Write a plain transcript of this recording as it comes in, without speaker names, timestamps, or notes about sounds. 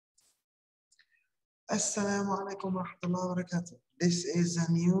Assalamu alaikum wa rahmatullahi wa barakatuh. This is a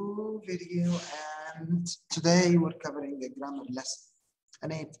new video and today we're covering a grammar lesson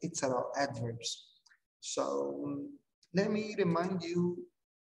and it's about adverbs. So let me remind you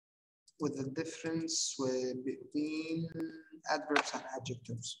with the difference between adverbs and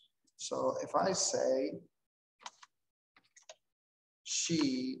adjectives. So if I say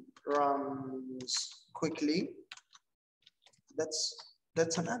she runs quickly,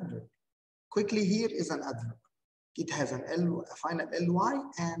 that's an adverb. Quickly here is an adverb. It has a final ly,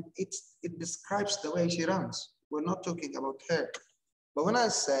 and it describes the way she runs. We're not talking about her. But when I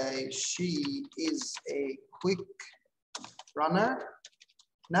say she is a quick runner,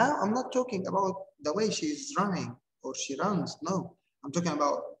 now I'm not talking about the way she's running or she runs. No, I'm talking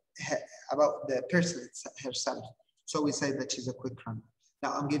about the person herself. So we say that she's a quick runner.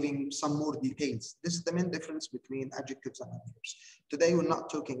 Now I'm giving some more details. This is the main difference between adjectives and adverbs. Today we're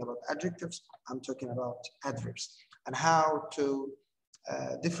not talking about adjectives, I'm talking about adverbs and how to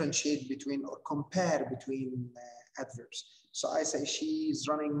differentiate between or compare between adverbs. So I say she's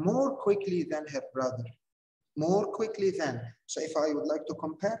running more quickly than her brother. More quickly than. So if I would like to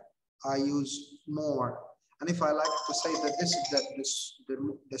compare, I use more. And if I like to say that this is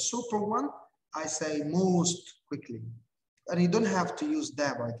the super one, I say most quickly. And you don't have to use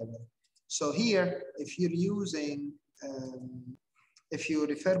that, by the way. So here, if you're using, if you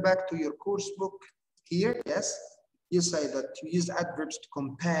refer back to your course book here, yes, you say that you use adverbs to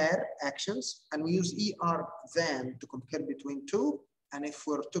compare actions, and we use ER than to compare between two. And if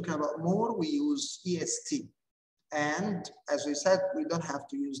we're talking about more, we use EST. And as we said, we don't have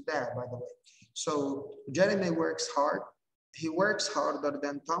to use that, by the way. So Jeremy works hard. He works harder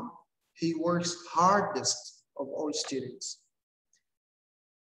than Tom. He works hardest of all students.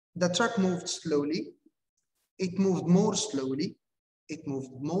 The truck moved slowly. It moved more slowly. It moved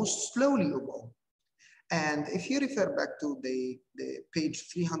most slowly of all. And if you refer back to the page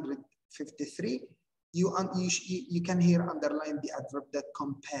 353, you can here underline the adverb that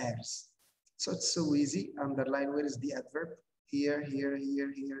compares. So it's so easy. Underline, where is the adverb? Here, here,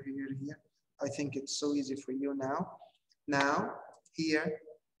 here, here, here, here. I think it's so easy for you now. Now, here,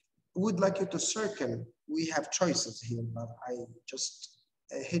 would like you to circle. We have choices here, but I just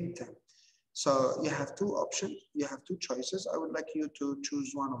hid them. So you have two options, you have two choices. I would like you to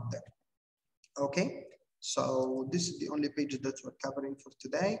choose one of them. Okay, so this is the only page that we're covering for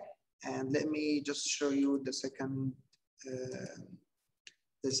today. And let me just show you the second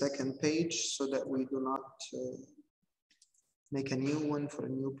page so that we do not make a new one for a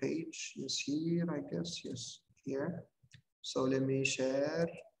new page. Yes, here, I guess, yes, here. So let me share.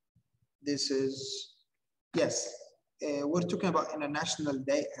 This is, yes, we're talking about International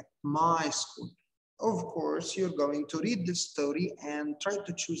Day at my school. Of course, you're going to read the story and try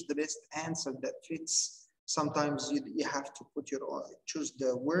to choose the best answer that fits. Sometimes you have to choose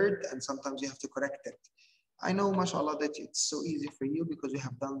the word, and sometimes you have to correct it. I know, mashallah, that it's so easy for you because you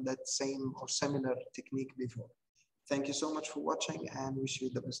have done that same or similar technique before. Thank you so much for watching and wish you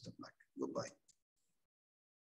the best of luck. Goodbye.